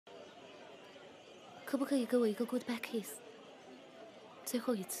可不可以给我一个 goodbye kiss？ 最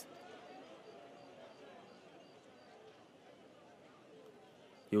后一次。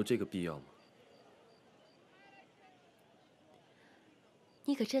有这个必要吗？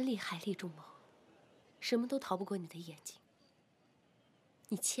你可真厉害，厉仲谋，什么都逃不过你的眼睛。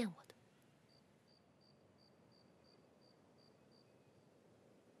你欠我的。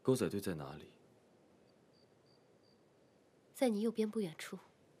狗仔队在哪里？在你右边不远处。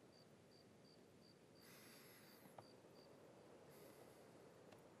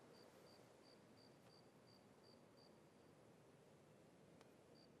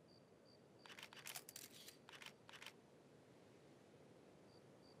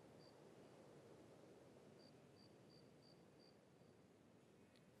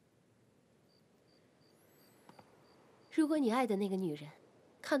如果你爱的那个女人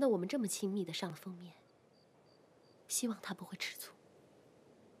看到我们这么亲密的上了封面，希望她不会吃醋。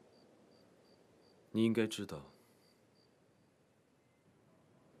你应该知道，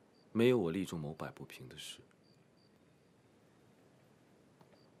没有我厉仲谋摆不平的事。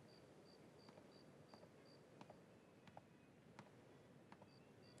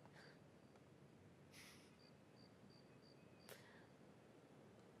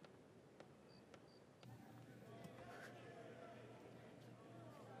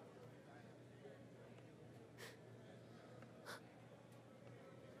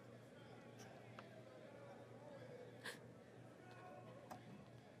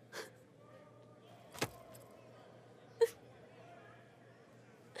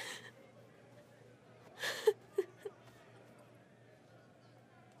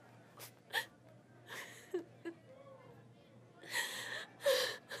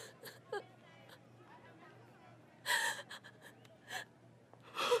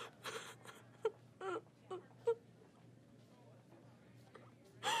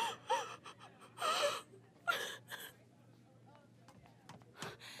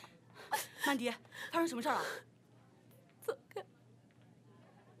曼迪，发生什么事儿了？走开！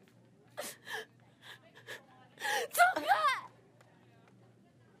走开！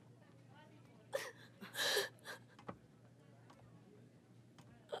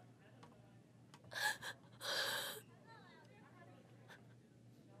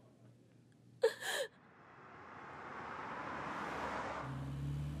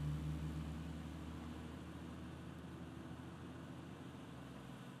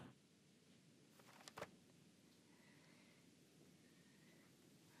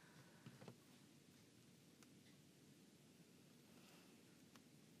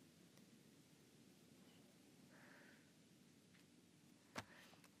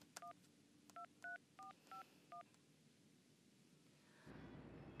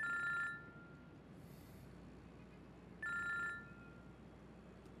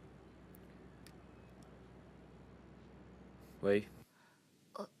喂。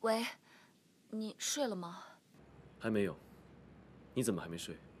喂，你睡了吗？还没有。你怎么还没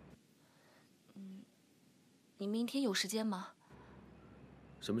睡？你明天有时间吗？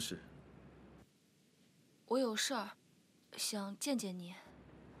什么事？我有事儿，想见见你。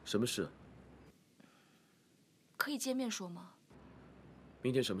什么事？可以见面说吗？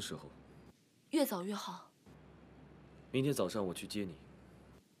明天什么时候？越早越好。明天早上我去接你。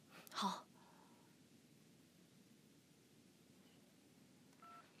好。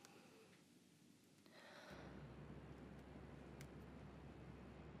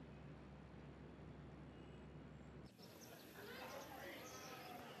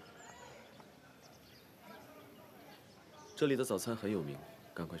这里的早餐很有名，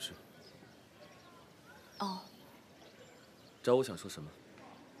赶快吃。哦。找我想说什么？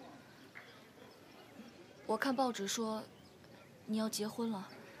我看报纸说，你要结婚了。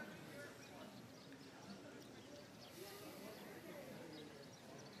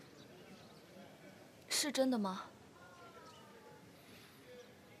是真的吗？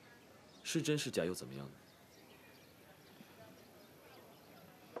是真是假又怎么样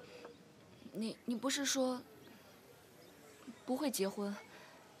呢？你不是说不会结婚，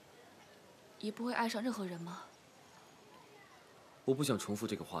也不会爱上任何人吗？我不想重复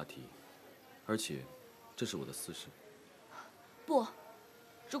这个话题，而且这是我的私事。不，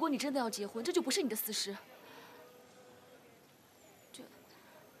如果你真的要结婚，这就不是你的私事，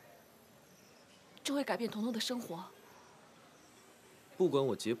这会改变彤彤的生活。不管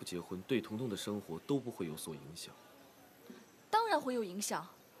我结不结婚，对彤彤的生活都不会有所影响。当然会有影响，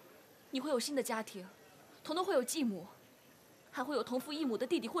你会有新的家庭，彤彤会有继母，还会有同父异母的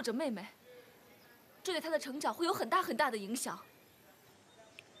弟弟或者妹妹，这对他的成长会有很大很大的影响。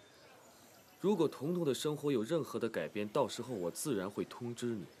如果彤彤的生活有任何的改变，到时候我自然会通知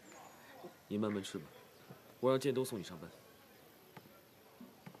你。你慢慢吃吧。我让建东送你上班。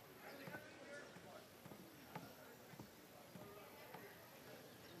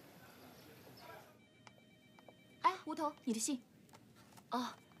哎，吴桐，你的信。哦，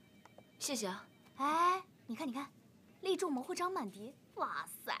谢谢啊。哎，你看，厉仲谋和张曼迪，哇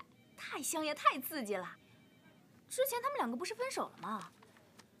塞，太香艳，太刺激了。之前他们两个不是分手了吗？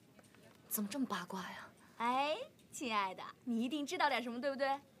怎么这么八卦呀？哎，亲爱的，你一定知道点什么，对不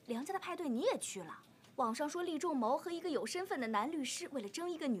对？梁家的派对你也去了，网上说厉仲谋和一个有身份的男律师为了争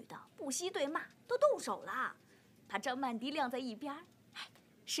一个女的，不惜对骂，都动手了，把张曼迪晾在一边。哎，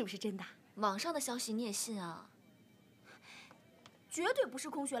是不是真的？网上的消息你也信啊？绝对不是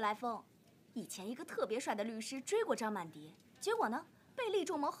空穴来风。以前一个特别帅的律师追过张曼迪，结果呢被厉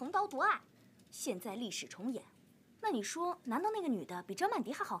仲谋横刀夺爱，现在历史重演。那你说，难道那个女的比张曼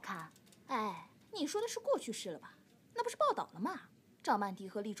迪还好看？哎，你说的是过去式了吧？那不是报道了吗？张曼迪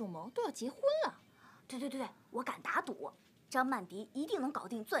和厉仲谋都要结婚了。对，我敢打赌，张曼迪一定能搞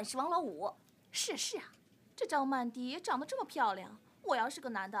定钻石王老五。是啊，这张曼迪长得这么漂亮，我要是个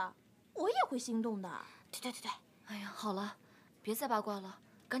男的，我也会心动的。对。哎呀，好了，别再八卦了，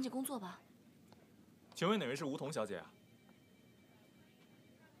赶紧工作吧。请问哪位是吴桐小姐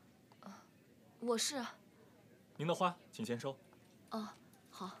啊？我是。您的花请先收。哦，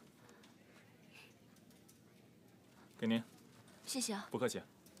好。给您。谢谢啊。不客气。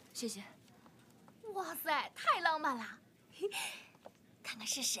谢谢。哇塞，太浪漫了！看看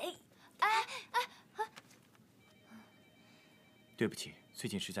是谁？哎，对不起，最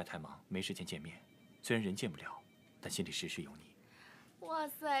近实在太忙，没时间见面。虽然人见不了，但心里时时有你。哇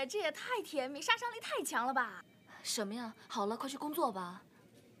塞，这也太甜蜜，杀伤力太强了吧？什么呀？好了，快去工作吧。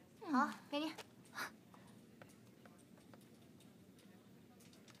好，给你。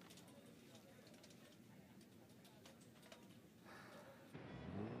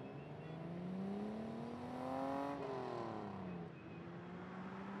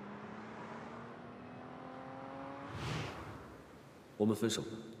我们分手吧。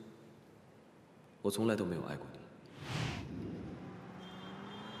我从来都没有爱过你。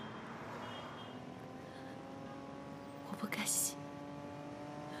我不甘心，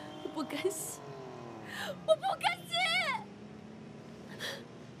我不甘心，我不甘心！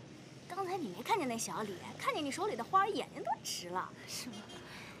刚才你没看见那小李，看见你手里的花，眼睛都直了。是吗？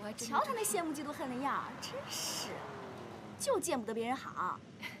我还真瞧他那羡慕嫉妒恨的样儿，真是，就见不得别人好。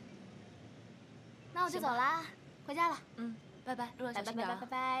那我就走啦，回家了。拜拜，路上小心点啊。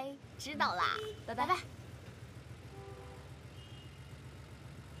拜，知道啦，拜拜。